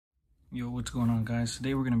Yo, what's going on, guys?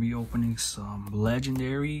 Today we're gonna be opening some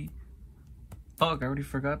legendary, I already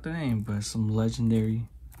forgot the name, but some legendary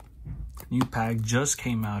new pack just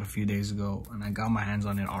came out a few days ago and I got my hands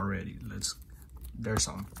on it already. There's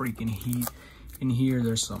some freaking heat in here.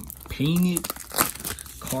 There's some painted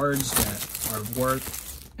cards that are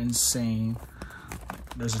worth insane.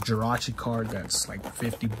 There's a Jirachi card that's like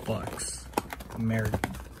 50 bucks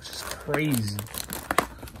American, which is crazy.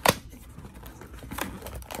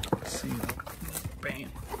 See, bam,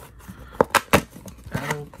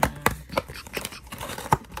 that open,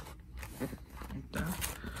 like that.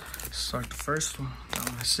 Start the first one.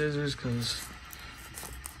 Got my scissors because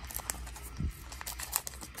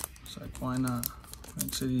it's like, why not?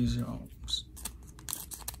 Makes it easier. Oops.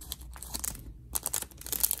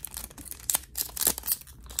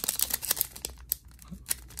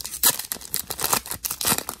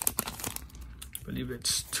 I believe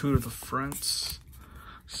it's 2 to the fronts.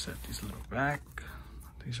 Set these little back.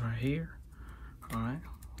 These right here. Alright.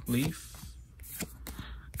 Leaf.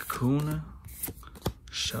 Kakuna.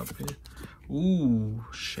 Shuppet. Ooh.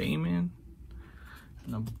 Shaman.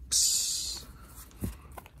 And a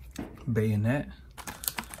Bayonet.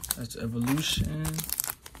 That's evolution.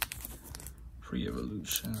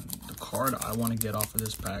 Pre-evolution. The card I want to get off of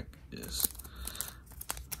this pack is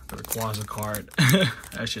the Rayquaza card.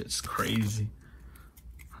 That shit's crazy.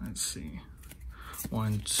 Let's see.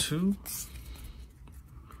 1, 2.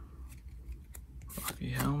 Rocky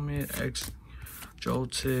Helmet, X,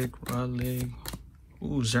 Joltik, Rudlig.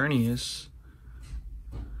 Ooh, Xerneas.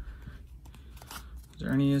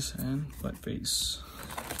 Xerneas and Buttface.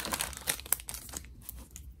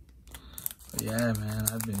 But yeah, man,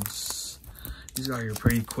 these got here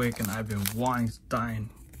pretty quick and I've been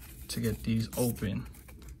dying to get these open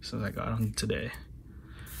since I got them today.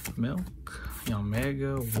 Milk,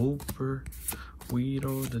 Yanmega, Wooper,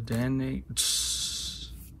 Weedle, the Danate,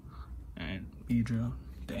 and Beedrill.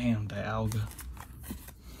 Damn, the Alga.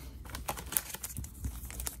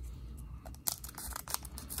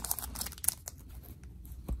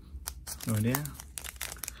 Oh yeah.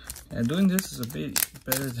 And doing this is a bit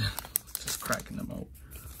better than just cracking them out.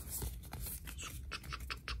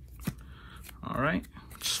 Alright,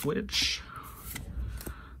 switch.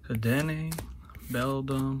 The Dene,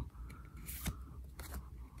 Beldum,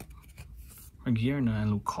 Magearna,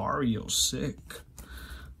 and Lucario. Sick.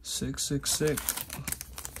 Sick.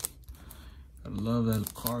 I love that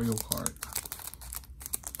Lucario card.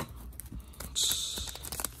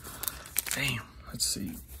 Damn. Let's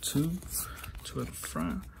see. 2 at the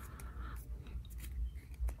front.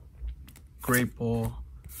 Great Ball.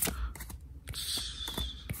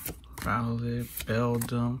 Rowlet,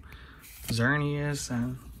 Beldum, Xerneas,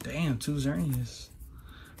 and damn, 2 Xerneas.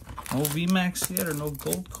 No VMAX yet or no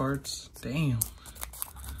gold cards. Damn.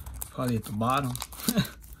 Probably at the bottom.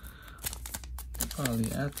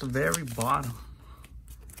 Probably at the very bottom.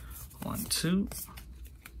 1, 2.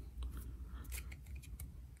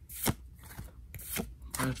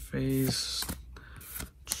 Red Face.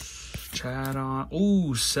 Chadon.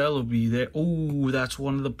 Ooh, Celebi there. Ooh, that's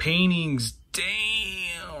one of the paintings.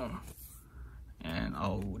 Damn. And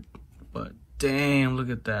but damn, look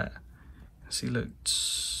at that. See, look.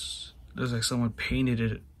 Looks like someone painted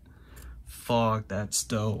it. Fuck, that's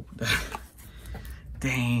dope.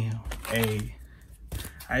 Damn. Hey,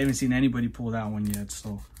 I haven't seen anybody pull that one yet,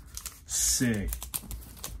 so sick.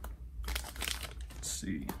 Let's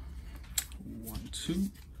see. 1,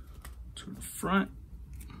 2. To the front.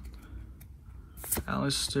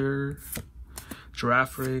 Alistair.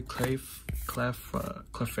 Giraffe,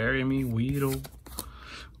 Clefairy, Weedle.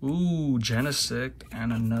 Ooh, Genesect,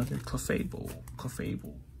 and another Clefable.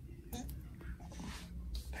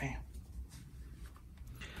 Damn.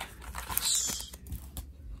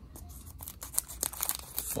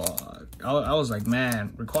 Fuck. I was like,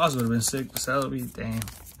 man, Rayquaza would have been sick. Celebi, damn.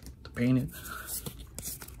 The painted.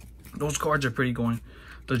 Those cards are pretty going.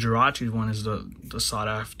 The Jirachi one is the sought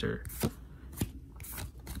after.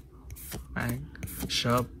 Mag,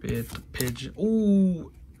 Shuppet, the Pigeon.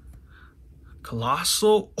 Ooh.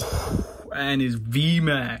 Colossal. Ooh, and his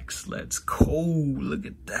VMAX. Let's go. Look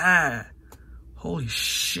at that. Holy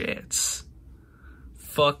shit.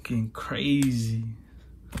 Fucking crazy.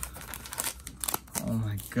 Oh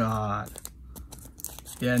my god.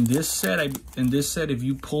 Yeah, in this set, if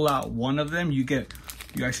you pull out one of them, you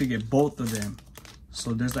actually get both of them.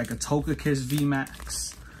 So there's like a Togekiss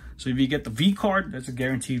VMAX. So if you get the V card, that's a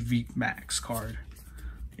guaranteed VMAX card.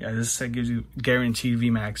 Yeah, this set gives you guaranteed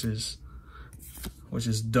VMAXs, which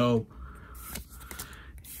is dope.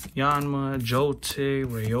 Yanma, Joltik,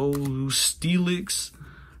 Riolu, Steelix,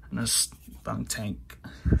 and a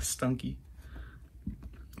Stunky.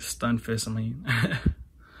 Stunfisk, I mean.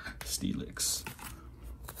 Steelix.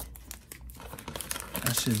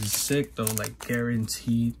 That shit is sick though, like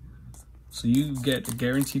guaranteed. So you get a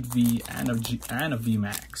guaranteed V and a V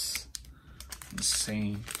Max.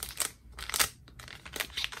 Insane.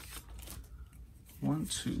 1,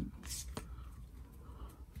 2.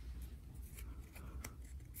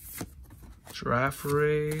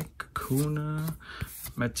 Girafarig, Kakuna,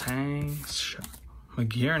 Metang,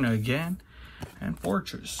 Magearna again, and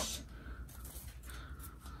Fortress.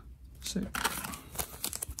 Sick.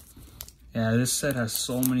 Yeah, this set has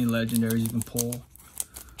so many legendaries you can pull.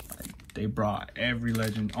 Like, they brought every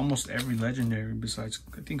legend, almost every legendary besides,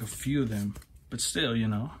 I think, a few of them. But still, you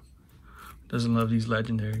know, doesn't love these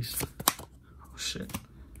legendaries. Oh, shit.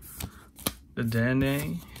 The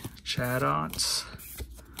Dene, Chadots.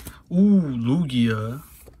 Ooh, Lugia,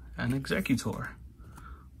 and Executor.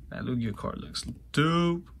 That Lugia card looks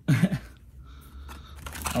dope.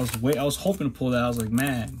 I was hoping to pull that. I was like,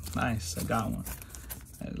 man, nice, I got one.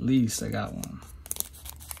 At least I got one.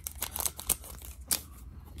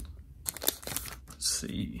 Let's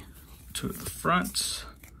see. 2 of the fronts.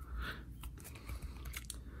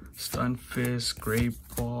 Stunfisk, Great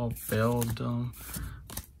Ball, Beldum,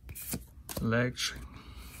 Electric,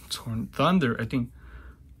 Thunder, I think.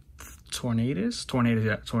 Tornadus,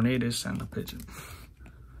 yeah, Tornadus and the Pigeon.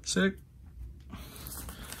 Sick.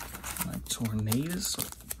 Like Tornadus,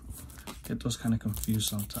 get those kind of confused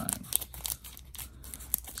sometimes.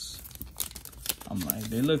 I'm like,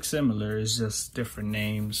 they look similar, it's just different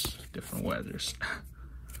names, different weathers.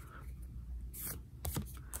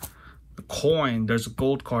 The coin, there's a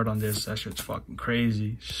gold card on this, that shit's fucking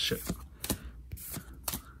crazy. Shit.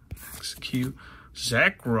 Execute.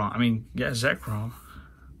 Zekrom, I mean, yeah, Zekrom.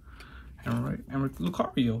 And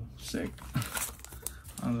Lucario, sick.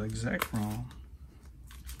 I was like, Zekrom.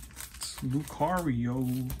 It's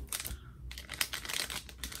Lucario.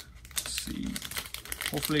 Let's see.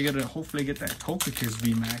 Hopefully get that Togekiss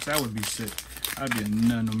VMAX. That would be sick. That'd be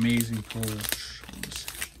an amazing pull. Let's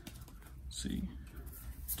see.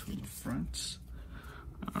 2 of the fronts.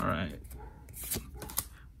 Alright.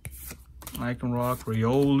 Lycanroc,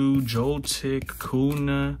 Riolu, Joltik,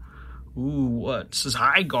 Kakuna. Ooh, what? This is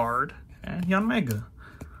High Guard. And Yanmega.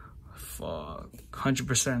 Fuck.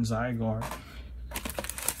 100% Zygarde.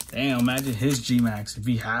 Damn, imagine his G-Max if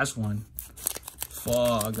he has one.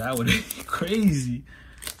 Fuck, that would be crazy.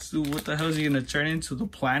 Dude, what the hell is he gonna turn into? The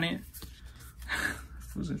planet?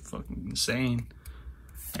 Was it fucking insane?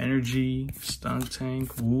 Energy, Stuntank,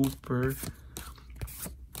 Wooper,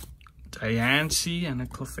 Diancie, and a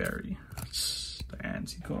Clefairy.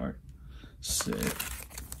 Diancie card. Sick.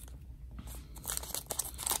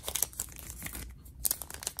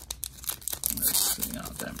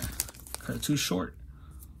 Oh, damn it. Cut it too short.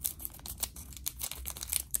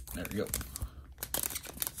 There we go.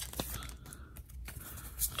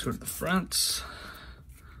 2 of the fronts.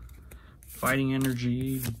 Fighting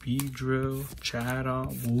Energy, Beedrill,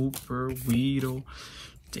 Chatot, Wooper, Weedle.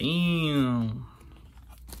 Damn.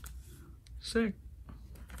 Sick.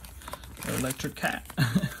 Electric Cat.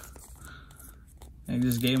 They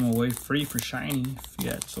just gave him away free for shiny if you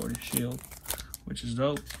had Sword and Shield, which is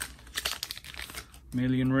dope.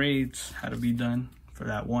 Million raids had to be done for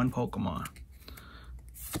that one Pokemon.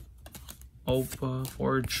 Opa,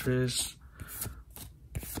 Fortress,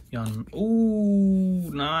 ooh,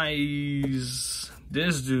 nice.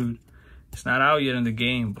 This dude, it's not out yet in the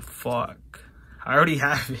game, but fuck, I already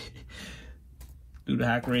have it. Do the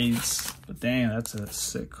hack raids, but damn, that's a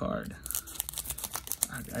sick card.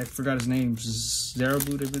 I forgot his name.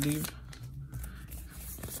 Zeraboot, I believe.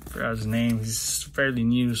 Forgot his name. He's fairly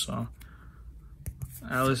new, so.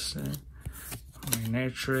 Allison,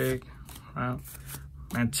 Magnetric,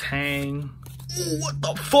 Mantang. Ooh, what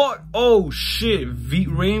the fuck? Oh shit,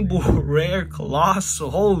 Rainbow Rare Colossal.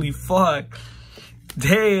 Holy fuck.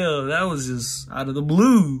 Damn, that was just out of the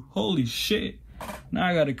blue. Holy shit. Now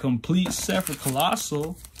I got a complete set for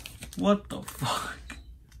Colossal. What the fuck?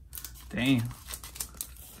 Damn.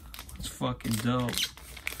 That's fucking dope.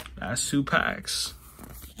 That's 2 packs.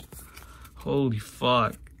 Holy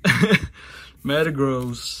fuck.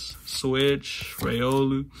 Metagross, Switch,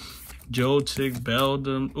 Riolu, Joltik,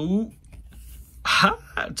 Beldum. Ooh. Ha!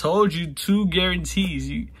 I told you 2 guarantees.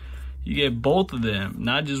 You get both of them,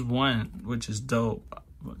 not just one, which is dope. I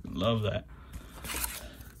fucking love that.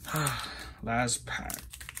 Last pack.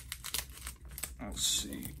 Let's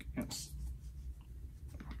see. Yes.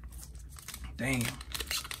 Damn.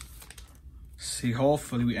 See,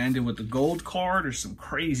 hopefully we ended with the gold card or some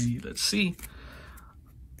crazy. Let's see.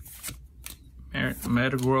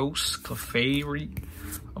 Metagross, Clefairy,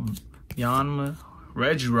 Yanma,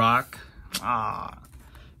 Regirock.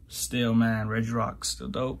 Still, man, Regirock still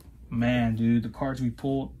dope. Man, dude, the cards we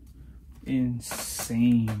pulled,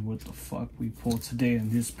 insane what the fuck we pulled today in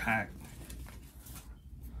this pack.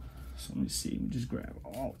 So let me see, we just grab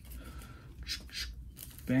all.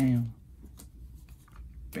 Bam.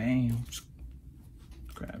 Bam. Just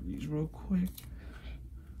grab these real quick.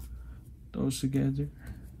 Those together.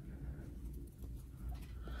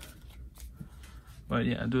 But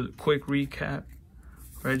yeah, do the quick recap.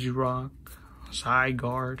 Regirock,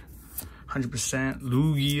 Zygarde, 100%,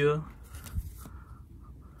 Lugia,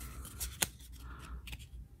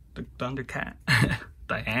 the Thundercat,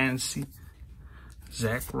 Diancie,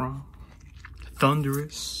 Zekrom,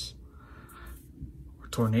 Thundurus, or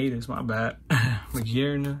Tornadus, my bad,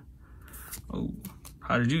 Magearna. Oh,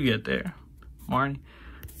 how did you get there? Marnie,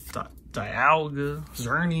 Dialga,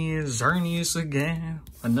 Xerneas again,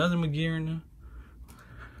 another Magearna.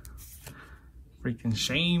 Freaking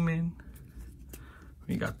Shaman.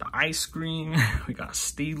 We got the Ice Cream. We got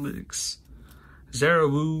Steelix.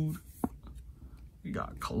 Zerawood. We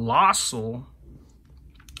got Colossal.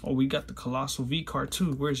 Oh, we got the Colossal V card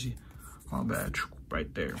too. Where's he? My bad.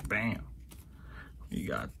 Right there. Bam. We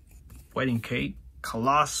got Wedding Cake.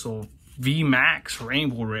 Colossal V Max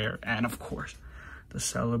Rainbow Rare. And of course, the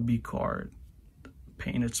Celebi card.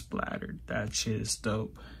 Painted Splattered. That shit is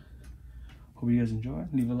dope. Hope you guys enjoy.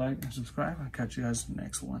 Leave a like and subscribe. I'll catch you guys in the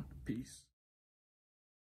next one. Peace.